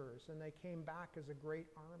soldiers and they came back as a great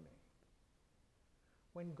army.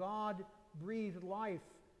 When God breathed life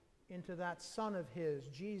into that son of his,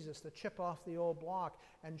 Jesus, the chip off the old block,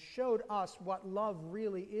 and showed us what love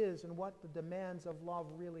really is and what the demands of love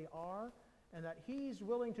really are, and that he's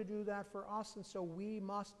willing to do that for us, and so we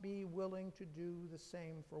must be willing to do the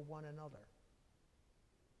same for one another.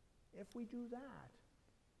 If we do that,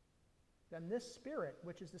 then this Spirit,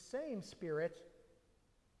 which is the same Spirit,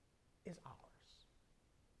 is ours.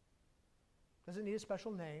 Doesn't need a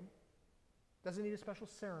special name, doesn't need a special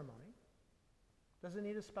ceremony, doesn't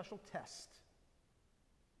need a special test.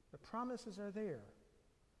 The promises are there.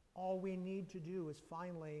 All we need to do is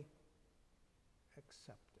finally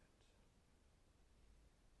accept it.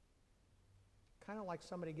 Kind of like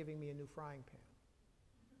somebody giving me a new frying pan.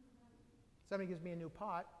 Somebody gives me a new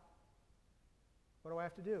pot. What do I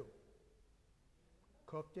have to do?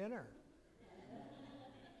 Cook dinner.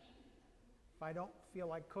 If I don't feel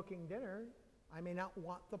like cooking dinner, I may not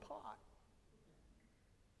want the pot.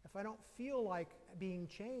 If I don't feel like being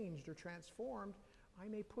changed or transformed, I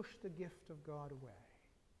may push the gift of God away.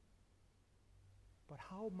 But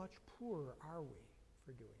how much poorer are we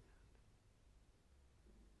for doing that?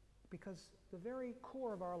 Because the very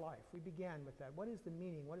core of our life, we began with that. What is the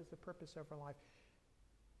meaning? What is the purpose of our life?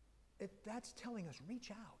 That's telling us,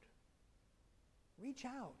 reach out. Reach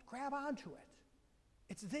out. Grab onto it.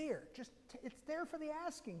 It's there. It's there for the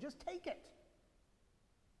asking. Just take it.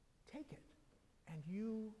 Take it. And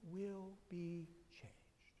you will be changed.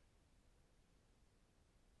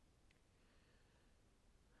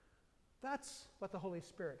 That's what the Holy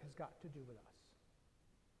Spirit has got to do with us.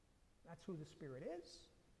 That's who the Spirit is,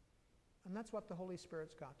 and that's what the Holy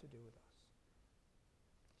Spirit's got to do with us.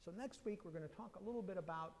 So next week we're going to talk a little bit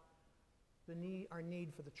about our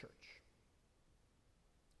need for the church.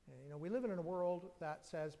 We live in a world that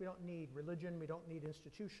says we don't need religion, we don't need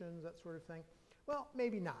institutions, that sort of thing. Well,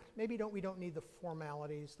 maybe not. Maybe we don't need the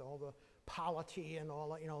formalities, all the polity and all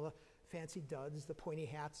that, the fancy duds, the pointy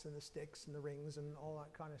hats and the sticks and the rings and all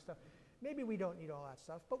that kind of stuff. Maybe we don't need all that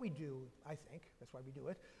stuff, but we do, I think. That's why we do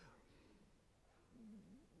it.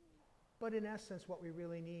 But in essence, what we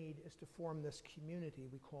really need is to form this community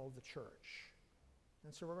we call the church.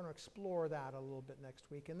 And so we're going to explore that a little bit next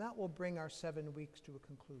week, and that will bring our 7 weeks to a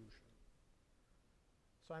conclusion.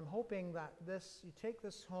 So I'm hoping that you take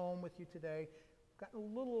this home with you today, got a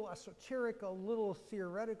little esoteric, a little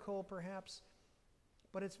theoretical perhaps,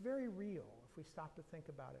 but it's very real if we stop to think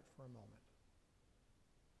about it for a moment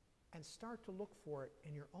and start to look for it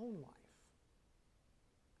in your own life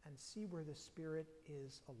and see where the Spirit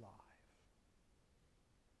is alive.